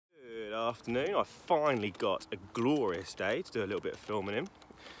afternoon. I finally got a glorious day to do a little bit of filming in.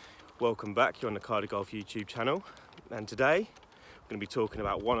 Welcome back, you're on the CardyGolf YouTube channel, and today I'm going to be talking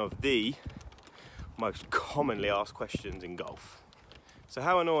about one of the most commonly asked questions in golf. So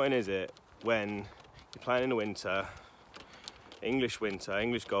how annoying is it when you're playing in the winter, English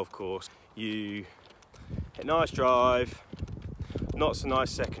golf course, you hit a nice drive, not so nice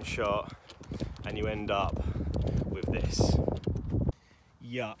second shot, and you end up with this.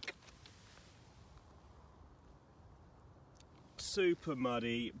 Yuck. Super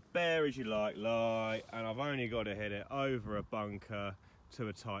muddy, bare as you like lie, and I've only got to hit it over a bunker to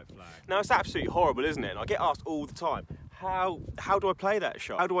a tight flag. Now it's absolutely horrible, isn't it? And I get asked all the time, how do I play that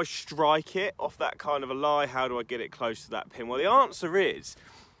shot? How do I strike it off that kind of a lie? How do I get it close to that pin? Well, the answer is,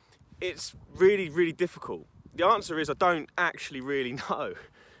 it's really, really difficult. The answer is I don't actually really know.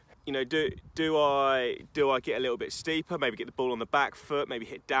 You know, do I get a little bit steeper, maybe get the ball on the back foot, maybe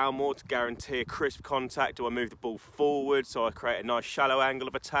hit down more to guarantee a crisp contact? Do I move the ball forward so I create a nice shallow angle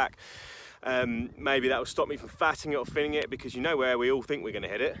of attack? Maybe that will stop me from fatting it or finning it, because you know where we all think we're going to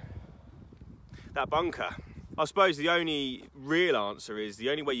hit it. That bunker. I suppose the only real answer is,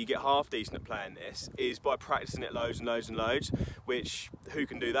 the only way you get half decent at playing this is by practicing it loads and loads and loads, which who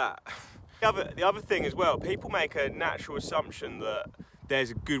can do that? The other thing as well, people make a natural assumption that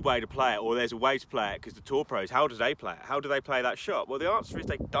there's a good way to play it, or there's a way to play it, because the tour pros, how do they play it? How do they play that shot? Well, the answer is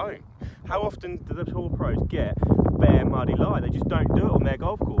they don't. How often do the tour pros get a bare muddy lie? They just don't do it on their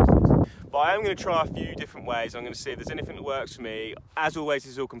golf courses. But I am going to try a few different ways. I'm going to see if there's anything that works for me. As always,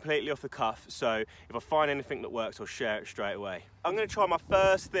 this is all completely off the cuff, so if I find anything that works, I'll share it straight away. I'm going to try my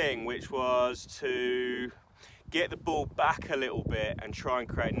first thing, which was to get the ball back a little bit and try and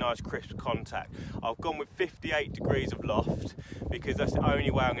create nice crisp contact. I've gone with 58 degrees of loft because that's the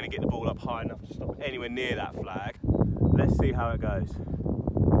only way I'm going to get the ball up high enough to stop anywhere near that flag. Let's see how it goes.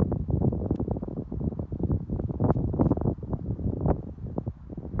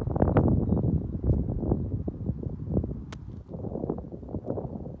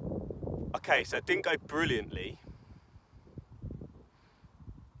 Okay, so it didn't go brilliantly.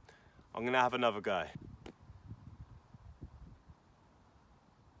 I'm going to have another go.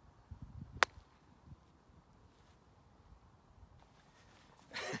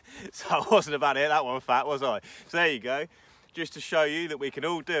 So I wasn't about to hit that one fat, was I? So there you go, just to show you that we can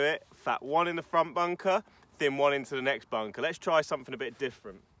all do it. Fat one in the front bunker, thin one into the next bunker. Let's try something a bit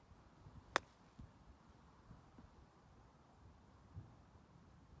different.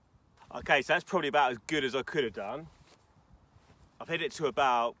 Okay, so that's probably about as good as I could have done. I've hit it to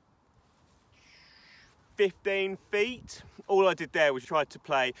about 15 feet. All I did there was try to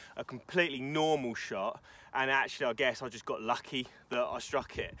play a completely normal shot, and actually I guess I just got lucky that I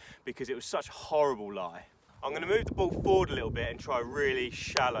struck it, because it was such a horrible lie. I'm going to move the ball forward a little bit and try a really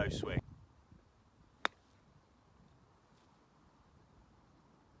shallow swing.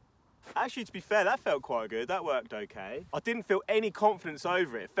 Actually, to be fair, that felt quite good. That worked okay. I didn't feel any confidence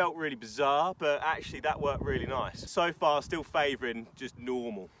over it. It felt really bizarre, but actually that worked really nice. So far, still favouring just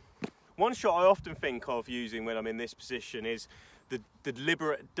normal. One shot I often think of using when I'm in this position is the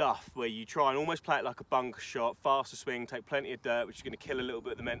deliberate duff, where you try and almost play it like a bunker shot, faster swing, take plenty of dirt, which is going to kill a little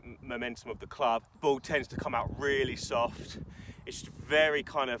bit of the momentum of the club. The ball tends to come out really soft. It's just very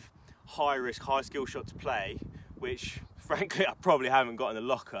kind of high risk, high skill shot to play, which frankly I probably haven't got in the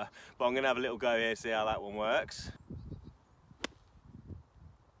locker, but I'm going to have a little go here, see how that one works.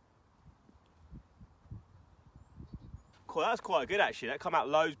 Cool, that's quite good actually. That come out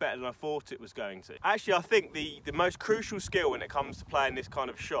loads better than I thought it was going to. Actually, I think the most crucial skill when it comes to playing this kind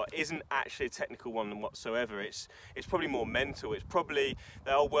of shot isn't actually a technical one whatsoever. It's probably more mental. It's probably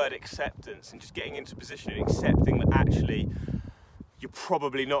the old word acceptance, and just getting into position and accepting that actually you're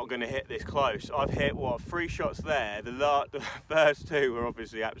probably not going to hit this close. I've hit, what, 3 shots there. The first 2 were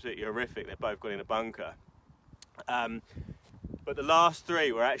obviously absolutely horrific. They've both gone in a bunker. But the last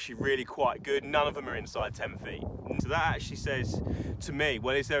 3 were actually really quite good. None of them are inside 10 feet. So that actually says to me,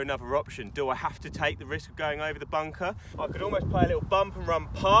 well, is there another option? Do I have to take the risk of going over the bunker? I could almost play a little bump and run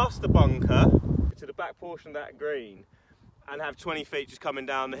past the bunker to the back portion of that green and have 20 feet just coming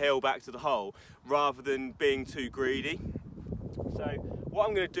down the hill back to the hole, rather than being too greedy. So what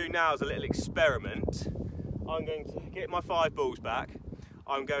I'm going to do now is a little experiment. I'm going to get my 5 balls back.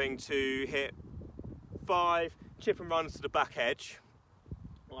 I'm going to hit 5 chip and runs to the back edge.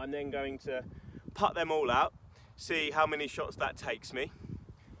 I'm then going to putt them all out, see how many shots that takes me.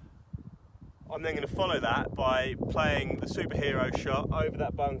 I'm then going to follow that by playing the superhero shot over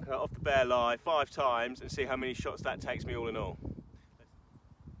that bunker off the bare lie 5 times and see how many shots that takes me all in all.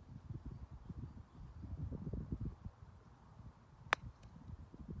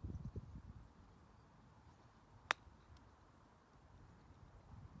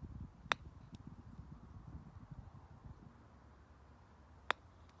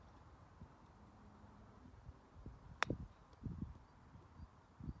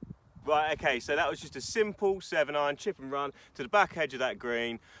 Right, okay, so that was just a simple 7-iron chip and run to the back edge of that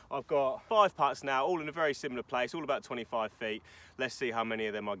green. I've got 5 putts now, all in a very similar place, all about 25 feet. Let's see how many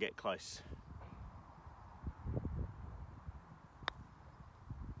of them I get close.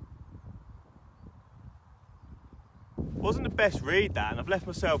 Wasn't the best read that, and I've left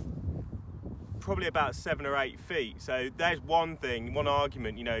myself probably about 7 or 8 feet. So there's one thing, one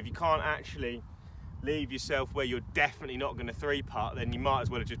argument, you know, if you can't actually leave yourself where you're definitely not going to 3-putt, then you might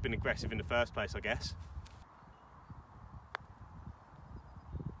as well have just been aggressive in the first place, I guess.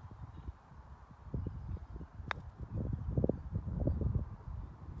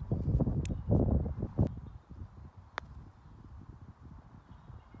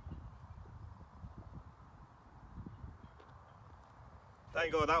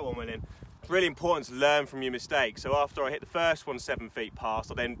 Thank God that one went in. It's really important to learn from your mistakes. So after I hit the first one 7 feet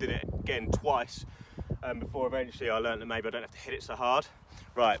past, I then did it again twice before eventually I learned that maybe I don't have to hit it so hard.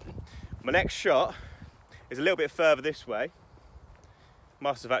 Right, my next shot is a little bit further this way.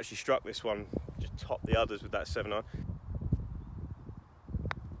 Must have actually struck this one, just topped the others with that 7-iron.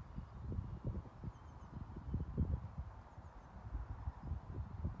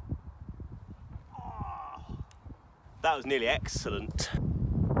 Oh, that was nearly excellent.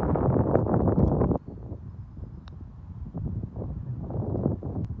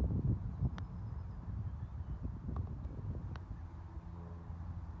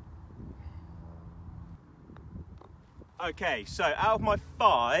 Okay, so out of my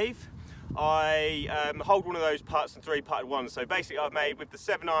 5, I hold one of those putts and 3-putted ones. So basically I've made with the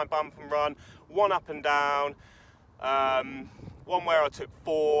 7-iron bump and run, 1 up and down, 1 where I took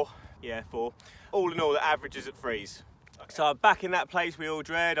 4, yeah 4. All in all the average is at 3s. So I'm back in that place we all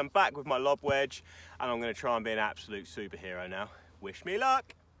dread, I'm back with my lob wedge, and I'm going to try and be an absolute superhero now. Wish me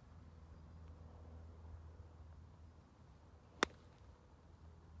luck!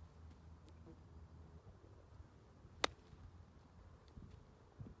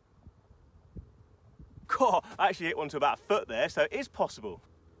 God, I actually hit one to about a foot there, so it is possible.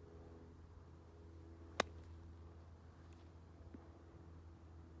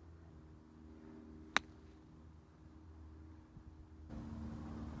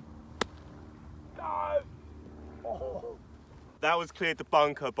 No! Oh. That was cleared the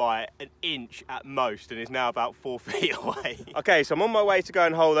bunker by an inch at most and is now about 4 feet away. Okay, so I'm on my way to go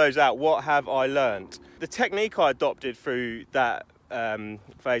and hole those out. What have I learnt? The technique I adopted through that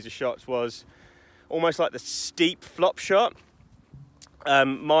phase of shots was almost like the steep flop shot.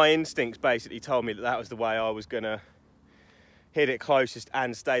 My instincts basically told me that that was the way I was gonna hit it closest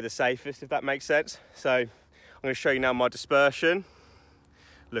and stay the safest, if that makes sense. So I'm gonna show you now my dispersion.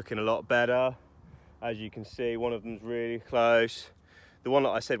 Looking a lot better. As you can see, one of them's really close. The one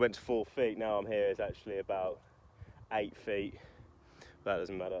that I said went to 4 feet, now I'm here, is actually about 8 feet. That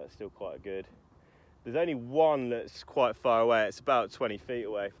doesn't matter, it's still quite good. There's only one that's quite far away, it's about 20 feet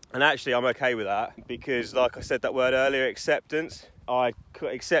away. And actually I'm okay with that, because like I said that word earlier, acceptance, I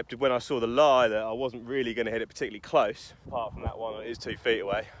accepted when I saw the lie that I wasn't really gonna hit it particularly close, apart from that one that is 2 feet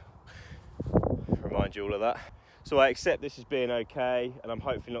away. Remind you all of that. So I accept this as being okay, and I'm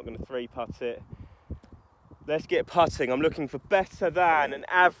hopefully not gonna 3-putt it. Let's get putting. I'm looking for better than an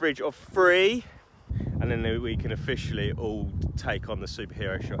average of 3. And then we can officially all take on the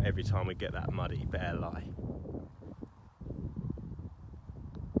superhero shot every time we get that muddy bear lie.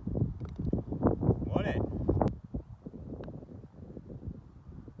 Want it?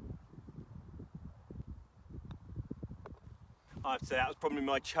 I'd say that was probably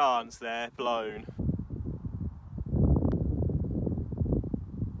my chance there, blown.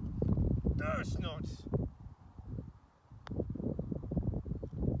 No, it's not.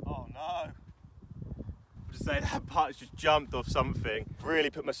 Oh no. To say that putt's just jumped off something. Really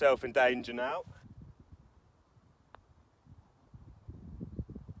put myself in danger now.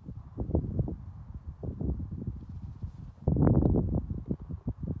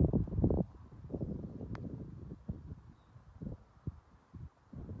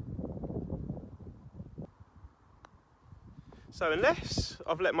 So unless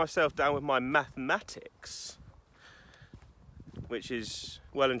I've let myself down with my mathematics, which is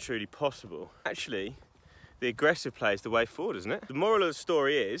well and truly possible, actually the aggressive play is the way forward, isn't it? The moral of the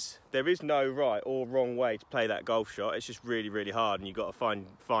story is there is no right or wrong way to play that golf shot. It's just really, really hard, and you've got to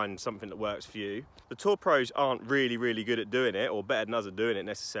find something that works for you. The tour pros aren't really, really good at doing it, or better than us at doing it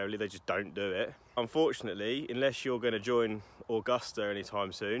necessarily. They just don't do it. Unfortunately, unless you're going to join Augusta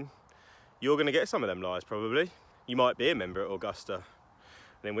anytime soon, you're going to get some of them lies probably. You might be a member at Augusta,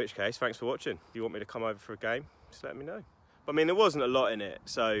 and in which case, thanks for watching. If you want me to come over for a game, just let me know. But I mean, there wasn't a lot in it,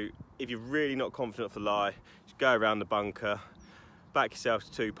 so if you're really not confident for the lie, just go around the bunker, back yourself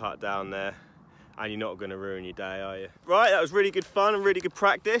to 2-putt down there, and you're not going to ruin your day, are you? Right, that was really good fun and really good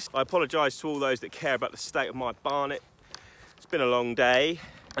practice. I apologise to all those that care about the state of my barnet. It's been a long day,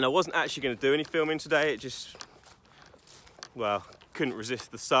 and I wasn't actually going to do any filming today. It just, well, couldn't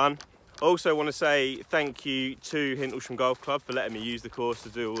resist the sun. Also want to say thank you to Hintlesham Golf Club for letting me use the course to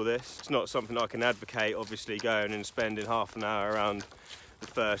do all this. It's not something I can advocate, obviously, going and spending half an hour around the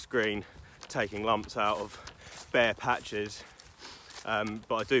first green taking lumps out of bare patches,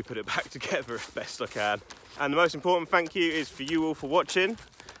 but I do put it back together as best I can. And the most important thank you is for you all for watching,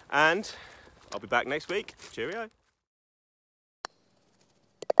 and I'll be back next week. Cheerio.